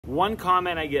One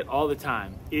comment I get all the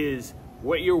time is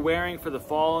what you're wearing for the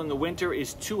fall and the winter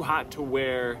is too hot to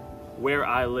wear where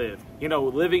I live. You know,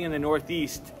 living in the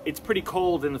Northeast, it's pretty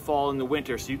cold in the fall and the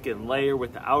winter, so you can layer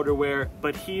with the outerwear.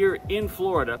 But here in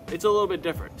Florida, it's a little bit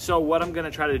different. So what I'm gonna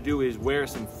try to do is wear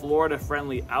some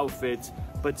Florida-friendly outfits,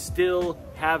 but still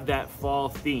have that fall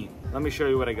theme. Let me show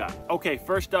you what I got. Okay,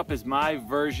 first up is my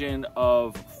version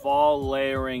of fall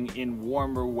layering in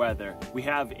warmer weather. We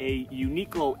have a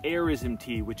Uniqlo Airism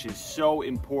tee, which is so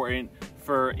important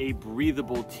for a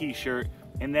breathable t-shirt.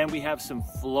 And then we have some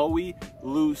flowy,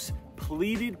 loose,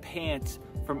 pleated pants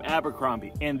from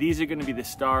Abercrombie. And these are gonna be the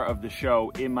star of the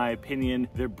show, in my opinion.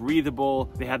 They're breathable,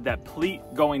 they have that pleat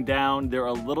going down, they're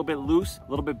a little bit loose, a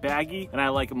little bit baggy, and I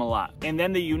like them a lot. And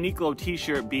then the Uniqlo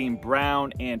t-shirt being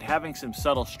brown and having some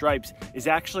subtle stripes is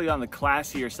actually on the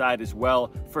classier side as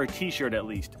well, for a t-shirt at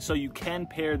least. So you can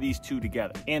pair these two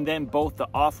together. And then both the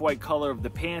off-white color of the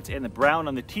pants and the brown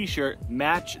on the t-shirt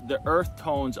match the earth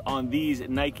tones on these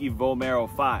Nike Vomero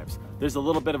 5s. There's a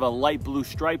little bit of a light blue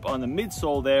stripe on the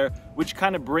midsole there, which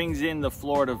kind of brings in the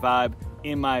Florida vibe,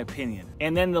 in my opinion.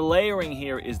 And then the layering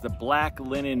here is the black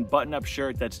linen button-up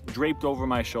shirt that's draped over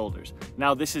my shoulders.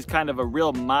 Now this is kind of a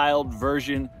real mild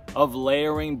version of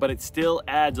layering, but it still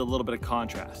adds a little bit of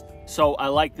contrast. So I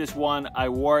like this one. I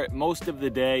wore it most of the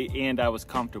day and I was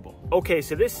comfortable. Okay,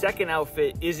 so this second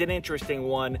outfit is an interesting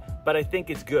one, but I think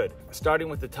it's good. Starting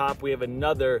with the top, we have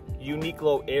another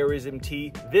Uniqlo Airism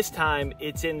tee. This time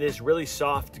it's in this really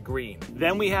soft green.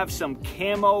 Then we have some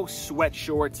camo sweat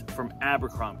shorts from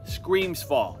Abercrombie. Screams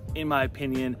fall, in my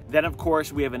opinion. Then of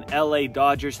course we have an LA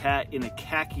Dodgers hat in a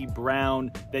khaki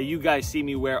brown that you guys see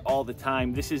me wear all the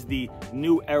time. This is the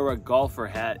New Era golfer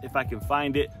hat. If I can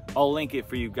find it, I'll link it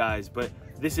for you guys, but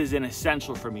this is an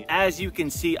essential for me. As you can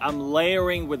see, I'm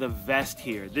layering with a vest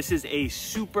here. This is a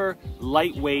super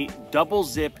lightweight double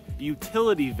zip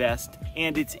utility vest,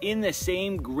 and it's in the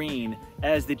same green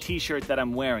as the t-shirt that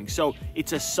I'm wearing. So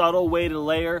it's a subtle way to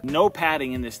layer. No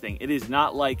padding in this thing. It is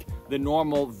not like the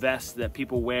normal vest that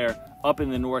people wear up in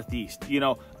the Northeast. You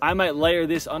know, I might layer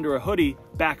this under a hoodie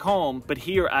back home, but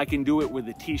here I can do it with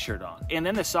a t-shirt on. And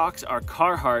then the socks are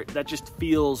Carhartt. That just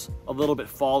feels a little bit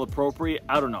fall appropriate.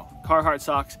 I don't know, Carhartt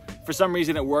socks. For some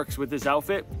reason it works with this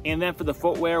outfit. And then for the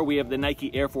footwear, we have the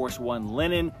Nike Air Force One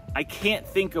linen. I can't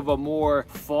think of a more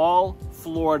fall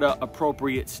Florida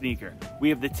appropriate sneaker. We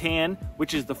have the tan,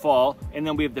 which is the fall, and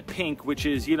then we have the pink, which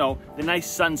is, you know, the nice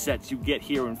sunsets you get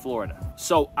here in Florida.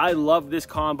 So I love this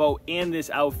combo and this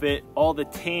outfit, all the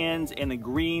tans and the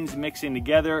greens mixing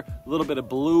together, a little bit of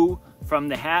blue from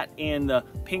the hat and the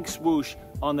pink swoosh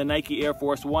on the Nike Air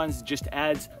Force Ones just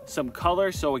adds some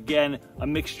color. So again, a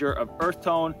mixture of earth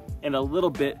tone and a little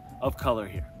bit of color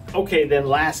here. Okay, then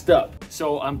last up.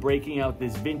 So I'm breaking out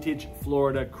this vintage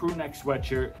Florida crew neck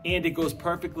sweatshirt, and it goes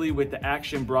perfectly with the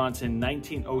Action Bronson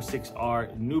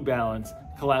 1906R New Balance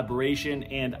collaboration,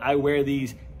 and I wear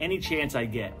these any chance I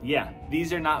get. Yeah,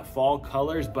 these are not fall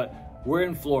colors, but we're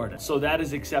in Florida, so that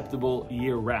is acceptable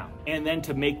year round. And then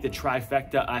to make the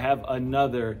trifecta, I have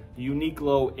another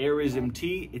Uniqlo Airism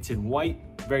tee. It's in white,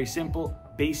 very simple,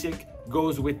 basic,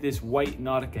 goes with this white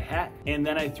Nautica hat. And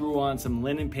then I threw on some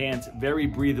linen pants, very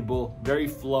breathable, very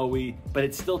flowy, but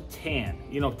it's still tan.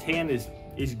 You know, tan is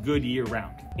good year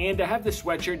round. And I have the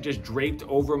sweatshirt just draped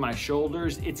over my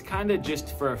shoulders. It's kind of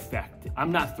just for effect.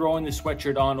 I'm not throwing the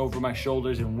sweatshirt on over my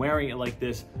shoulders and wearing it like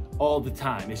this all the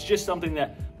time. It's just something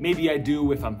that maybe I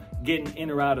do if I'm getting in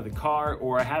or out of the car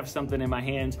or I have something in my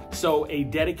hands. So a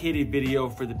dedicated video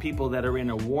for the people that are in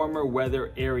a warmer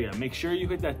weather area. Make sure you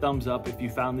hit that thumbs up if you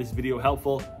found this video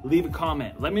helpful. Leave a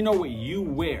comment. Let me know what you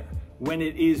wear when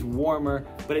it is warmer,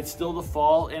 but it's still the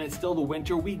fall and it's still the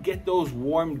winter. We get those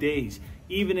warm days,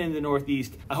 even in the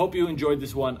Northeast. I hope you enjoyed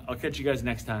this one. I'll catch you guys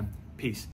next time. Peace.